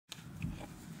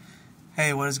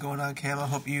Hey, what is going on, Cam? I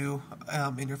hope you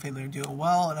and your family are doing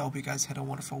well, and I hope you guys had a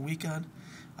wonderful weekend.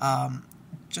 Um,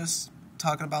 just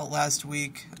talking about last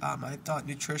week, I thought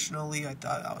nutritionally, I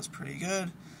thought I was pretty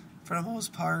good for the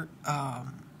most part. I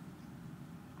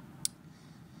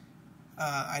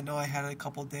know I had a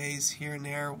couple days here and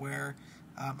there where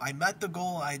I met the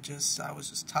goal. I was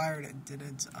just tired and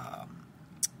didn't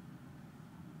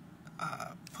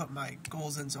put my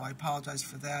goals in, so I apologize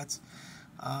for that.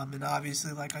 And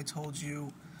obviously, like I told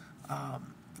you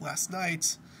last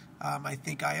night, I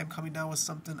think I am coming down with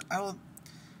something. I don't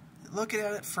looking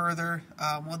at it further.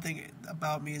 One thing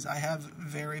about me is I have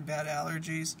very bad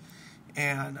allergies,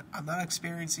 and I'm not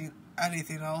experiencing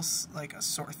anything else like a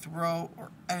sore throat or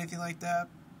anything like that.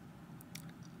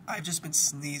 I've just been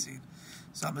sneezing,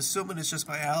 so I'm assuming it's just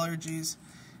my allergies.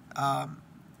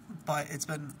 But it's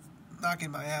been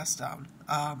knocking my ass down.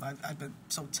 I've been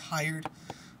so tired.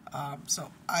 So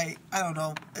I don't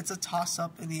know. It's a toss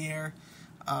up in the air.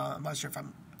 I'm not sure if I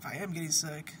am getting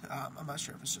sick. I'm not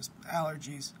sure if it's just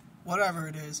allergies. Whatever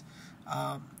it is,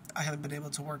 I haven't been able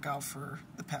to work out for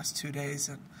the past 2 days,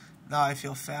 and now I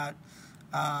feel fat.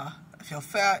 I feel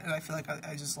fat, and I feel like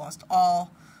I just lost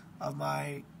all of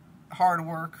my hard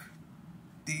work.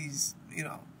 These,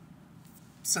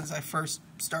 since I first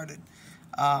started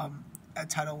at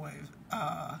Tidal Wave.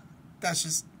 That's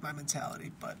just my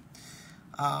mentality, but.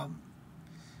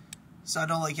 So I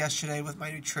know, like yesterday with my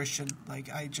nutrition, it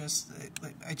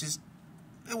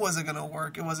wasn't gonna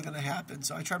work. It wasn't gonna happen.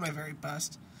 So I tried my very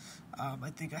best.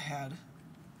 I think I had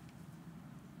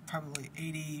probably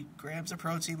 80 grams of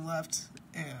protein left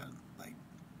and like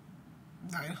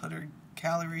 900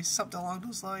 calories, something along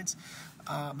those lines.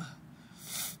 Not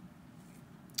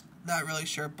really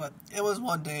sure, but it was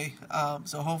one day.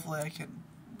 So hopefully I can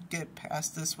get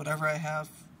past this, whatever I have,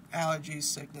 allergies,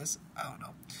 sickness, I don't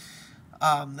know.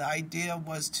 The idea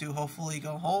was to hopefully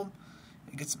go home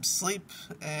and get some sleep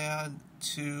and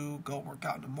to go work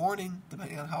out in the morning,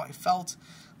 depending on how I felt.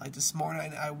 Like this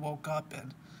morning, I woke up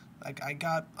and like I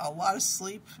got a lot of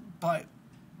sleep, but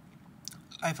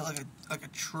I felt like a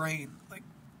train like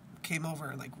came over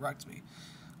and like wrecked me.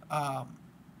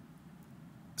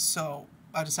 So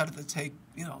I decided to take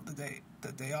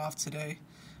the day off today.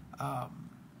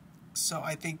 So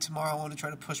I think tomorrow I want to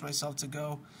try to push myself to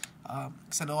go,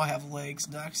 because I know I have legs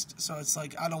next. So it's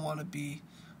like I don't want to be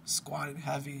squatting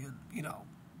heavy and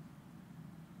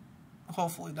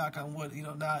hopefully knock on wood,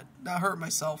 not hurt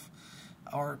myself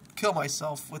or kill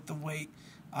myself with the weight.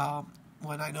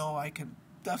 When I know I can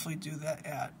definitely do that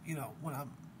at when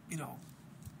I'm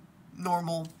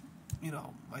normal,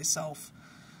 myself.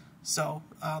 So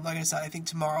like I said, I think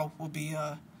tomorrow will be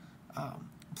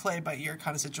play by ear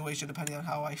kind of situation, depending on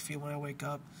how I feel when I wake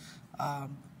up.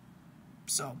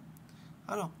 So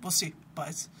I don't know, we'll see.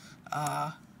 But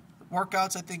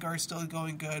workouts I think are still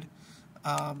going good.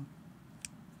 Like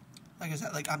I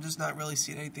said, I'm just not really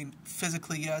seeing anything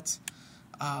physically yet.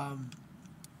 I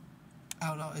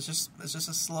don't know. It's just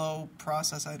a slow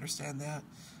process. I understand that,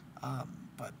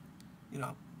 but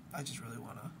I just really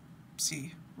want to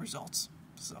see results.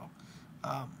 So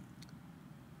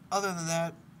other than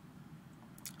that,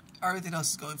 everything else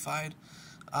is going fine.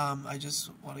 I just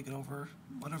want to get over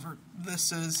whatever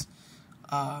this is,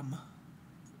 and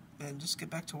just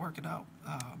get back to working out.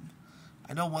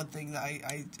 I know one thing that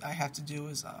I have to do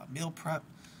is meal prep,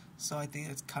 so I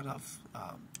think it's kind of,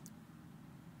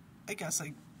 I guess,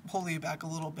 like holding it back a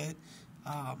little bit.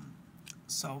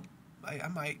 So I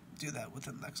might do that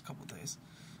within the next couple of days.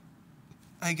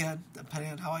 Again,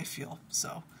 depending on how I feel.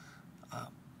 So.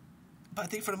 But I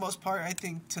think for the most part, I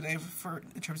think today,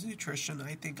 in terms of nutrition,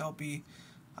 I think I'll be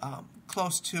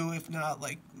close to, if not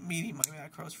like meeting my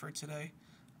macros for today.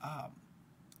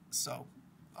 So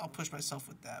I'll push myself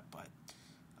with that, but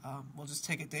we'll just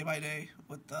take it day by day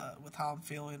with how I'm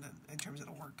feeling and in terms of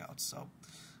the workouts. So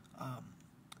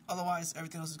otherwise,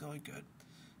 everything else is going good,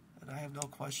 and I have no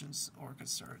questions or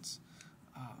concerns.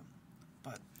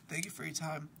 But thank you for your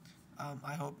time.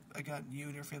 I hope, again, you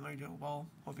and your family are doing well.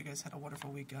 Hope you guys had a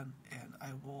wonderful weekend, and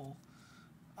I will,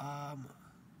 I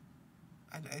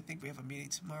think we have a meeting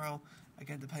tomorrow.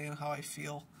 Again, depending on how I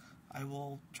feel, I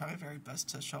will try my very best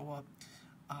to show up,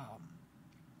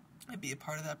 and be a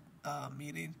part of that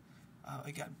meeting.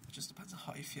 Again, it just depends on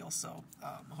how you feel, so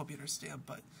I hope you understand.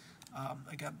 But,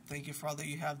 again, thank you for all that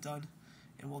you have done,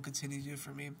 and will continue to do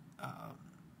for me,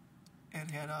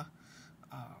 and Hannah,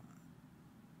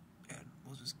 and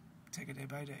we'll just take it day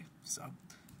by day. So,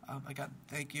 again,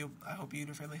 thank you. I hope you and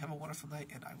your family have a wonderful night,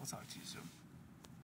 and I will talk to you soon.